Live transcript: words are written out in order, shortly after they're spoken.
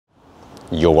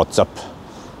Yo, what's up?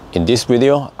 In this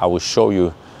video I will show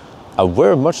you a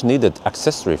very much needed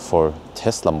accessory for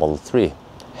Tesla Model 3,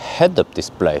 head-up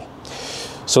display.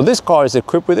 So this car is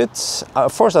equipped with it.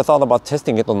 First I thought about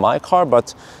testing it on my car,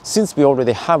 but since we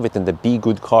already have it in the Be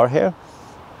Good car here,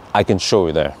 I can show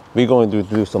you there. We're going to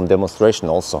do some demonstration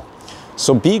also.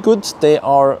 So Be Good, they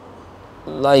are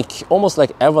almost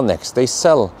like Evernex. They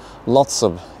sell lots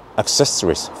of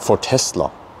accessories for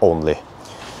Tesla only.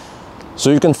 So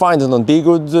you can find it on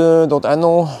begood.no,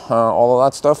 all of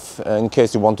that stuff, in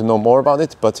case you want to know more about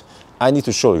it. But I need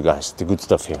to show you guys the good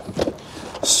stuff here.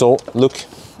 So look,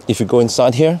 if you go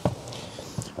inside here,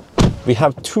 we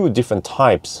have two different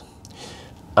types.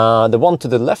 The one to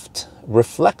the left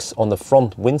reflects on the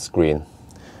front windscreen,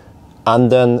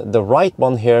 and then the right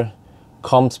one here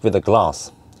comes with a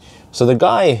glass. So the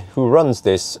guy who runs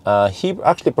this, he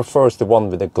actually prefers the one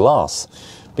with the glass.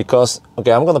 Because,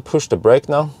 okay, I'm gonna push the brake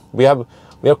now. We have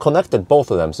connected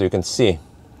both of them, so you can see.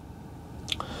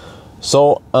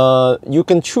 So you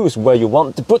can choose where you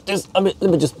want to put this. I mean, let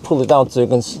me just pull it out so you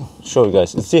can show you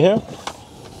guys. You see here?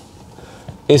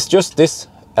 It's just this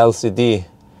LCD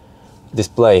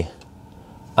display,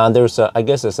 and there's a, I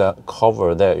guess there's a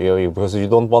cover there because you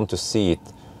don't want to see it,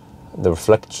 the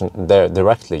reflection there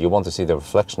directly. You want to see the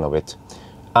reflection of it.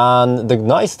 And the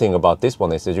nice thing about this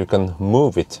one is that you can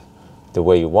move it the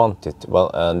way you want it.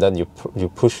 Well, and then you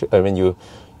push, I mean, you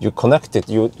connect it,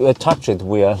 you attach it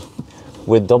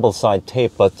with double side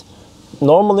tape, but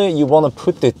normally you want to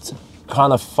put it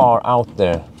kind of far out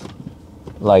there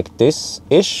like this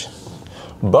ish.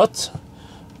 But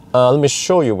let me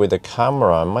show you with the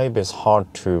camera. Maybe it's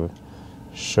hard to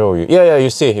show you. Yeah, you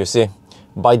see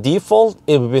by default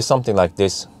it will be something like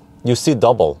this. You see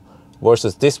double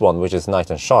versus this one, which is nice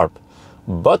and sharp.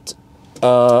 But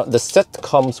the set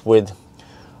comes with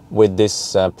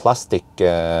this plastic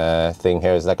thing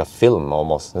here. It's like a film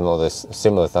almost, you know, this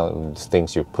similar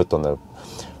things you put on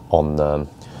the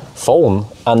phone,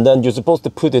 and then you're supposed to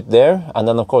put it there, and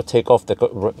then of course take off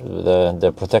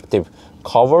the protective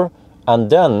cover, and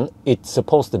then it's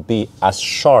supposed to be as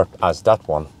sharp as that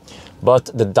one. But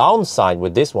the downside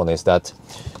with this one is that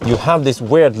you have this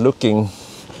weird looking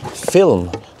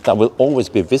film that will always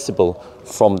be visible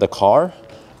from the car,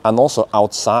 and also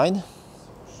outside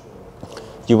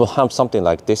you will have something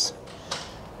like this,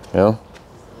 you know.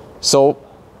 So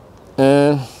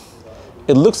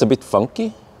it looks a bit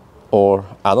funky, or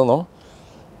I don't know,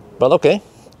 but okay.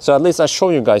 So at least I show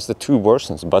you guys the two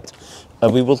versions, but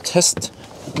we will test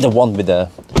the one with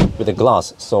the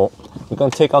glass. So we're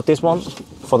gonna take out this one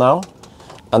for now,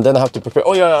 and then I have to prepare.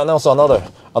 Oh yeah, and also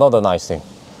another nice thing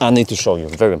I need to show you,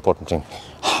 very important thing.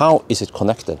 How is it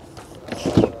connected?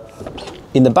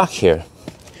 In the back here,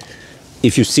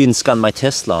 if you've seen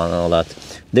ScanMyTesla and all that,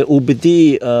 the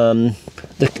OBD,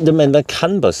 the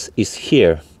canvas is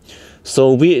here.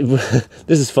 So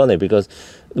this is funny because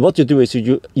what you do is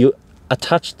you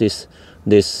attach this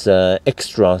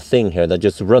extra thing here that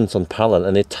just runs on parallel,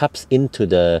 and it taps into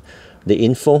the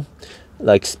info,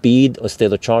 like speed or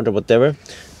state of charge or whatever,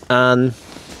 and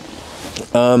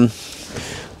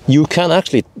you can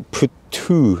actually put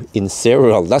two in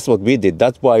serial. That's what we did.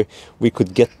 That's why we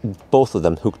could get both of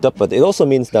them hooked up. But it also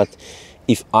means that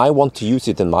if I want to use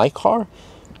it in my car,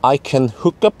 I can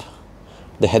hook up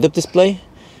the head-up display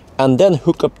and then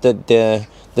hook up the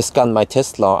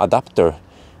ScanMyTesla adapter,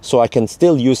 so I can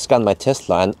still use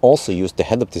ScanMyTesla and also use the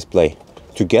head-up display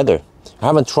together. I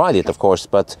haven't tried it, of course,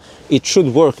 but it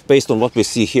should work based on what we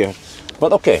see here.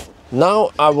 But okay, now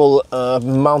I will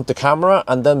mount the camera,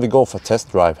 and then we go for test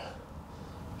drive.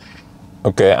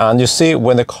 Okay, and you see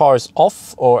when the car is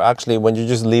off, or actually when you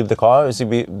just leave the car, you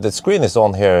see the screen is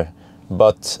on here,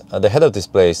 but the head-up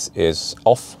display is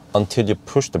off until you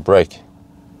push the brake.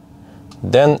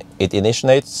 Then it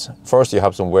initiates. First you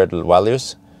have some weird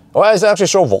values. Oh, it's actually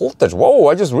show voltage. Whoa,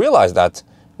 I just realized that.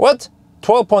 What?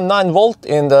 12.9 volt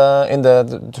in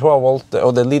the 12 volt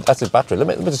or the lead acid battery.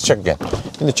 Let me just check again.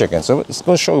 Let me check again. So it's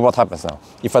going to show you what happens now.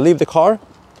 If I leave the car,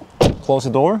 close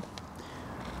the door,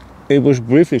 it will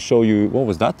briefly show you what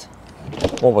was that.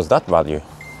 What was that value?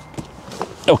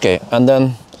 Okay, and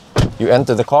then you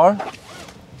enter the car,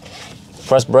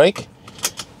 press brake.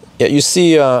 Yeah, you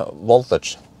see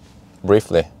voltage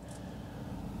briefly,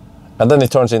 and then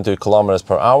it turns into kilometers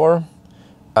per hour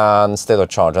and state of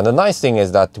charge. And the nice thing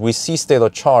is that we see state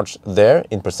of charge there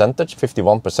in percentage,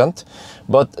 51%,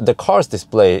 but the car's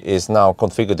display is now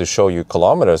configured to show you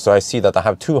kilometers. So I see that I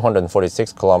have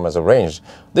 246 kilometers of range.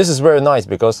 This is very nice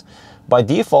because by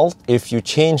default, if you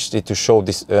changed it to show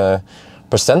this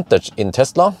percentage in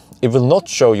Tesla, it will not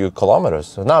show you kilometers.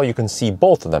 So now you can see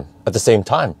both of them at the same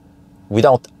time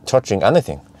without touching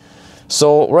anything.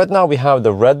 So right now we have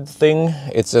the red thing.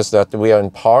 It says that we are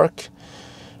in park,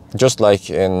 just like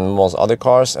in most other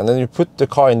cars. And then you put the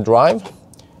car in drive,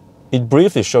 it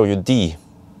briefly shows you D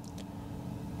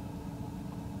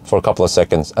for a couple of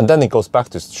seconds, and then it goes back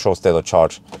to show state of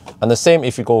charge. And the same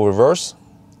if you go reverse,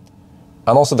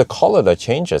 and also the color that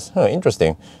changes.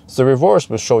 Interesting. So reverse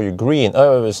will show you green,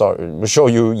 will show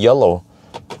you yellow.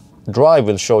 Drive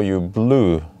will show you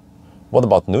blue. What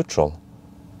about neutral?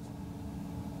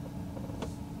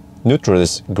 Neutral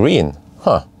is green.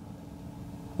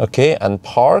 Okay, and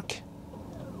park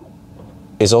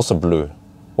is also blue.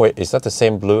 Wait, is that the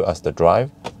same blue as the drive?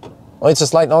 Oh, it's a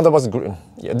slight, no, that was green.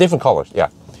 Yeah, different colors, yeah.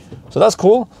 So that's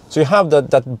cool. So you have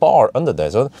that bar under there.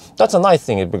 So that's a nice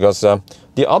thing, because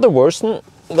the other version,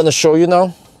 I'm gonna show you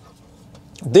now.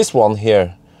 This one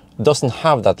here doesn't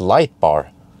have that light bar.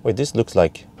 Wait, this looks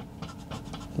like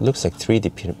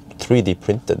 3D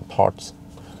printed parts.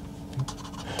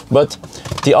 But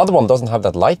the other one doesn't have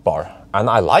that light bar, and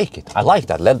I like it. I like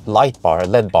that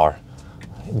LED bar.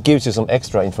 It gives you some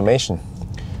extra information.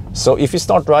 So if you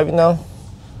start driving now,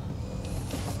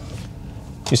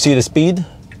 you see the speed,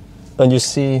 and you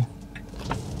see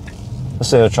the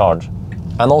state of charge,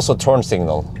 and also turn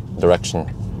signal direction.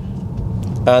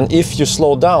 And if you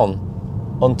slow down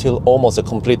until almost a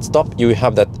complete stop, you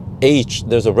have that H,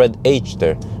 there's a red H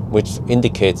there, which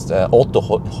indicates auto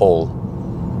hold.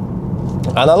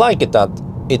 And I like it that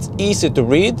it's easy to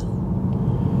read,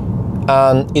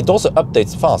 and it also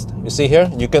updates fast. You see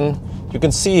here, you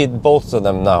can see both of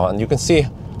them now, and you can see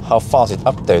how fast it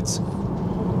updates.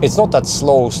 It's not that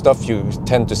slow stuff you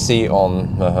tend to see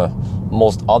on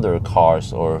most other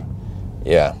cars, or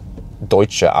yeah,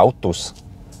 Deutsche Autos.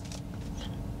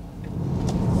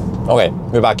 Okay,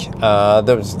 we're back.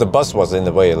 The bus was in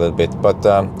the way a little bit, but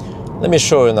let me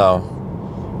show you now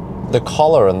the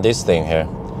color on this thing here.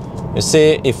 You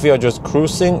see, if we are just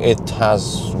cruising, it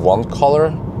has one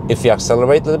color. If you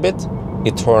accelerate a little bit,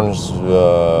 it turns,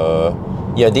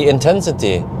 yeah, the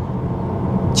intensity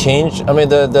change. I mean,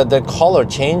 the color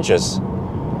changes.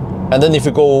 And then if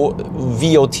you go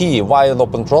VOT, wide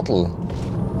open throttle,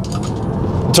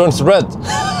 it turns red.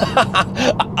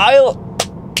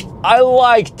 I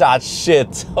like that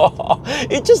shit.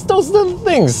 It just does little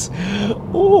things.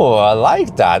 Oh, I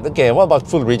like that. Okay, what about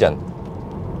full regen?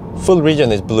 Full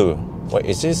regen is blue. Wait,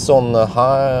 is this on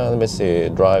high? Let me see.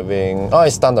 Driving. Oh,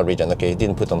 it's standard regen. Okay, it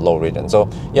didn't put on low regen. So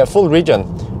yeah, full regen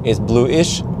is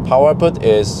bluish. Power output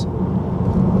is.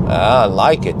 I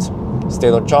like it.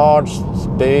 State of charge,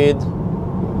 speed.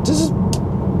 This is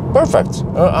perfect.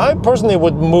 I personally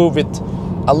would move it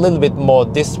a little bit more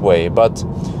this way, but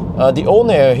the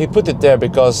owner, he put it there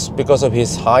because of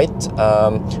his height.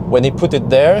 When he put it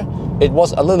there, it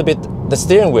was a little bit. The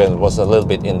steering wheel was a little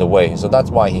bit in the way, so that's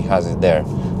why he has it there.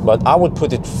 But I would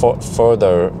put it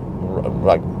further,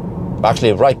 like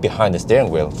actually right behind the steering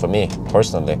wheel for me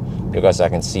personally, because I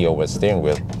can see over the steering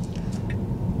wheel.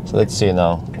 So let's see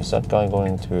now. Is that guy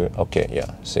going to? Okay,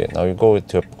 yeah. See, now you go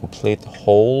to a complete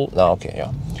hole. Now, okay,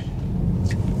 yeah.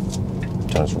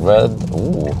 Turns red.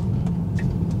 Ooh.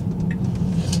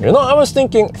 You know, I was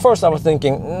thinking,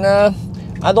 nah,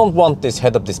 I don't want this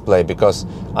head-up display because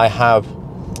I have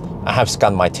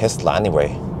ScanMyTesla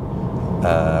anyway.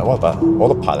 What about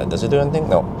autopilot? Does it do anything?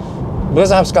 No,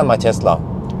 because I have ScanMyTesla.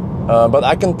 But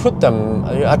I can put them,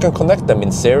 I can connect them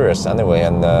in series anyway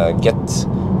and get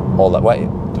all that. Wait,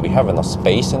 do we have enough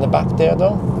space in the back there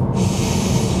though?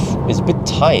 It's a bit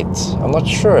tight. I'm not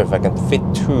sure if I can fit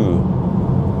two.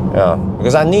 Yeah,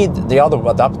 because I need the other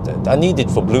adapter. I need it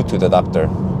for Bluetooth adapter.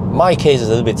 My case is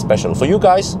a little bit special. For you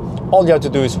guys, all you have to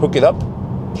do is hook it up,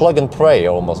 plug and play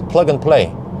almost, plug and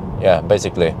play. Yeah,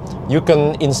 basically. You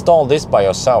can install this by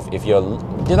yourself if you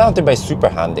don't have to be super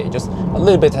handy. Just a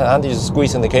little bit handy, just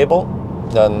squeeze in the cable,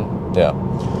 then yeah.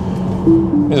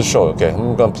 It's a show, okay.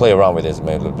 I'm gonna play around with this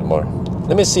maybe a little bit more.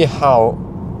 Let me see how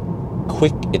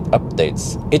quick it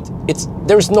updates.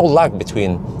 There is no lag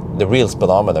between the real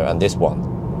speedometer and this one.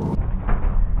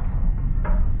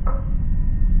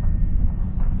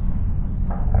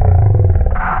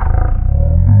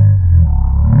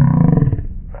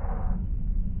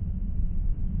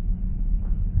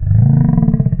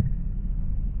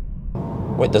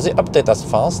 Wait, does it update as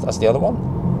fast as the other one?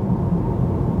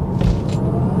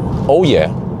 Oh yeah,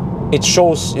 it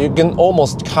shows, you can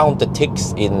almost count the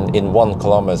ticks in 1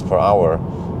 km/h.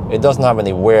 It doesn't have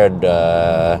any weird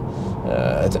 5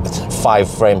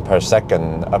 frames per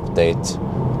second update.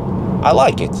 I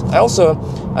like it.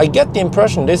 I get the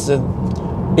impression it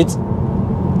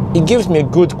gives me a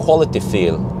good quality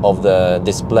feel of the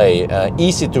display.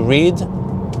 Easy to read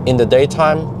in the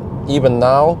daytime, even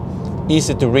now,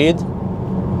 easy to read.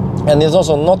 And it's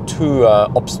also not too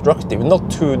obstructive, not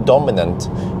too dominant.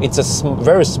 It's a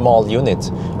very small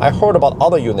unit. I heard about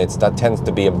other units that tends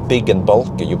to be big and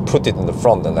bulky. You put it in the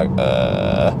front and like,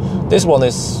 this one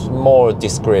is more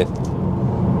discreet.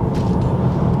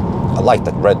 I like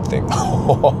that red thing.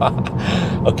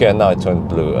 Okay, now it turned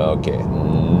blue. Okay,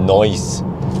 noise.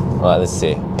 Let's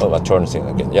see. What about turn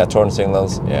signal again? Yeah, turn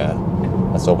signals. Yeah,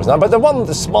 that's always now. But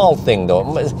the small thing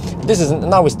though, this is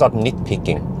now we start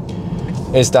nitpicking.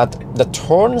 Is that the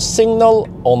turn signal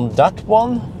on that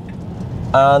one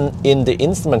and in the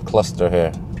instrument cluster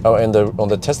here, or on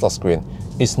the Tesla screen,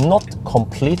 is not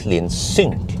completely in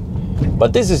sync.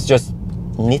 But this is just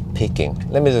nitpicking.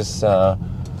 Let me just, I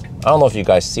don't know if you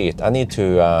guys see it. I need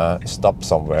to stop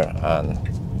somewhere and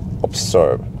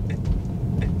observe.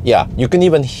 Yeah, you can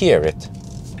even hear it.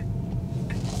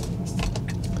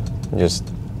 Just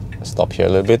stop here a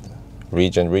little bit.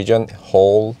 Region,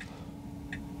 hold.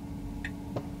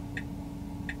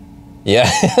 Yeah,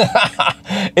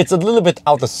 it's a little bit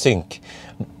out of sync.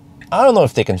 I don't know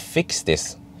if they can fix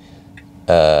this,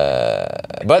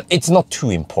 but it's not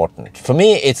too important. For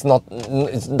me, that's not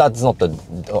the,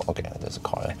 oh, okay, there's a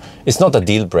car. It's not a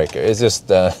deal breaker. It's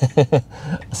just a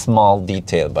small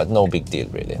detail, but no big deal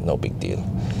really, no big deal.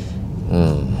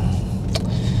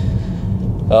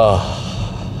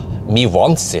 Me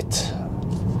wants it.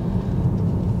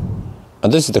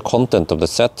 And this is the content of the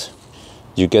set.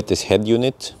 You get this head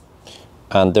unit.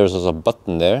 And there's also a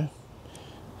button there,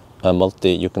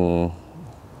 you can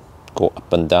go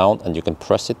up and down and you can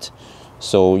press it.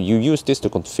 So you use this to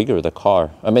configure the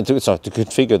car, to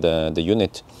configure the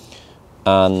unit.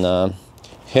 And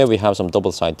here we have some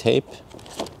double side tape,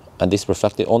 and this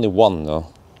reflective, only one,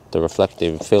 the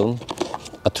reflective film,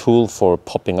 a tool for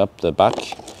popping up the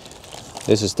back.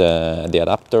 This is the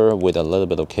adapter with a little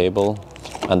bit of cable,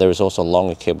 and there is also a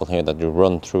longer cable here that you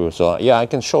run through. So yeah, I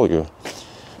can show you.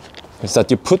 Is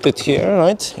that you put it here,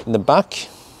 right, in the back,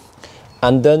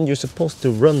 and then you're supposed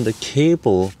to run the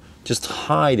cable, just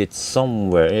hide it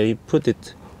somewhere. You put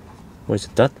it, where is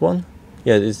it, that one?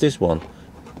 Yeah, it's this one.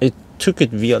 It took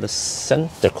it via the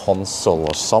center console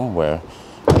or somewhere.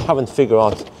 I haven't figured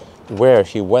out where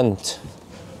he went.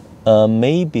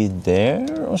 Maybe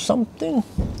there or something.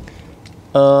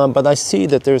 But I see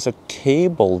that there's a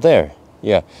cable there.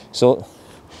 Yeah, so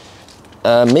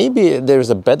maybe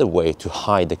there's a better way to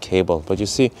hide the cable, but you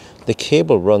see the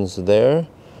cable runs there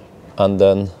and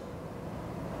then,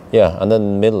 yeah, and then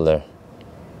in the middle there.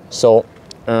 So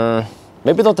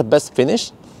maybe not the best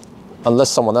finish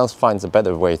unless someone else finds a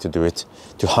better way to do it,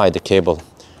 to hide the cable.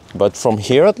 But from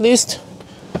here at least,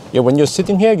 yeah, when you're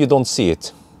sitting here, you don't see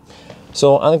it.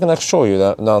 So I'm gonna show you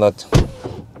that now that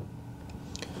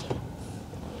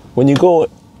when you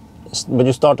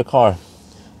start the car,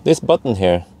 this button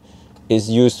here is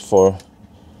used for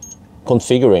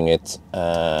configuring it.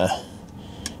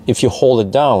 If you hold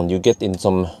it down, you get in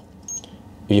some,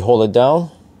 if you hold it down,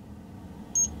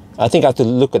 I think I have to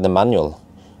look at the manual.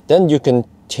 Then you can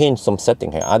change some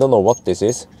setting here. I don't know what this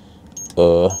is.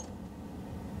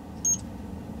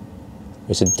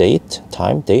 Is it date,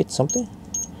 time, date, something?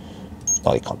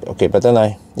 No, it can't be. Okay, but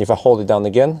then if I hold it down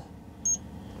again,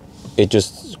 it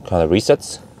just kind of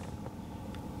resets.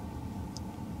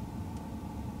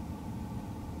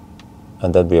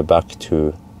 And then we are back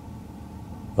to,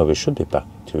 well, we should be back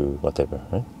to whatever,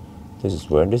 right? This is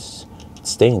where it's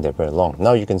staying there very long.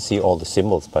 Now you can see all the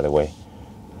symbols, by the way.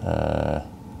 Let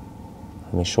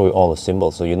me show you all the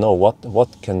symbols so you know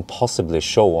what can possibly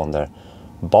show on there.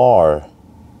 Bar,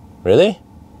 really?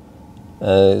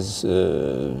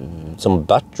 Some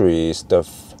battery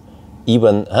stuff,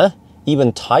 even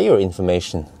tire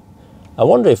information. I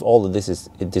wonder if all of this is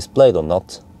displayed or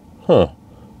not.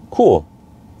 Cool.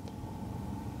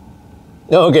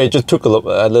 Okay, it just took a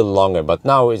little longer, but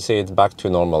now you see it's back to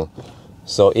normal.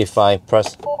 So if I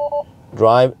press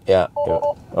drive, yeah.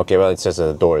 Okay, well, it says that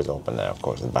the door is open there, of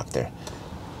course, it's back there.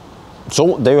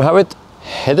 So there you have it,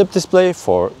 head-up display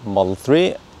for Model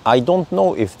 3. I don't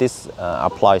know if this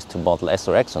applies to Model S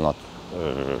or X or not,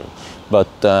 but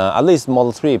at least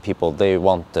Model 3 people, they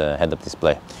want a head-up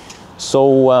display.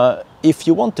 So if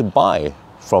you want to buy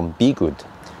from Bgood,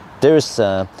 there's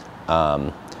a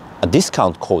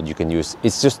discount code you can use.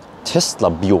 It's just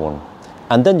Teslabjorn,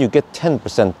 and then you get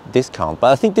 10% discount.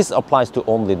 But I think this applies to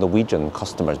only Norwegian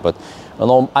customers, but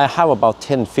I have about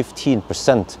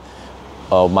 10-15%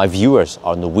 of my viewers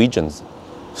are Norwegians,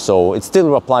 so it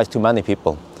still applies to many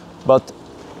people. But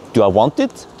do I want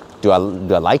it? Do I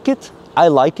like it? I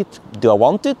like it. Do I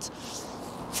want it?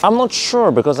 I'm not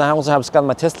sure, because I also have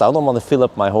ScanMyTesla. I don't want to fill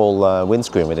up my whole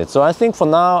windscreen with it. So I think for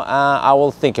now I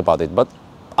will think about it, but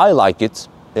I like it.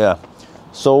 Yeah.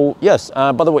 So yes,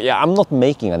 by the way, yeah, I'm not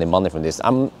making any money from this.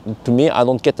 To me, I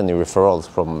don't get any referrals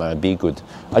from Be Good.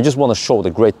 I just want to show the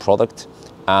great product,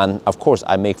 and of course,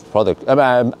 I make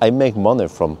I make money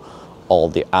from all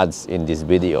the ads in this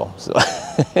video. So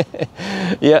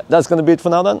yeah, that's gonna be it for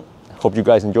now then. Hope you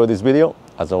guys enjoyed this video.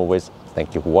 As always,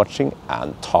 thank you for watching,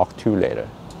 and talk to you later.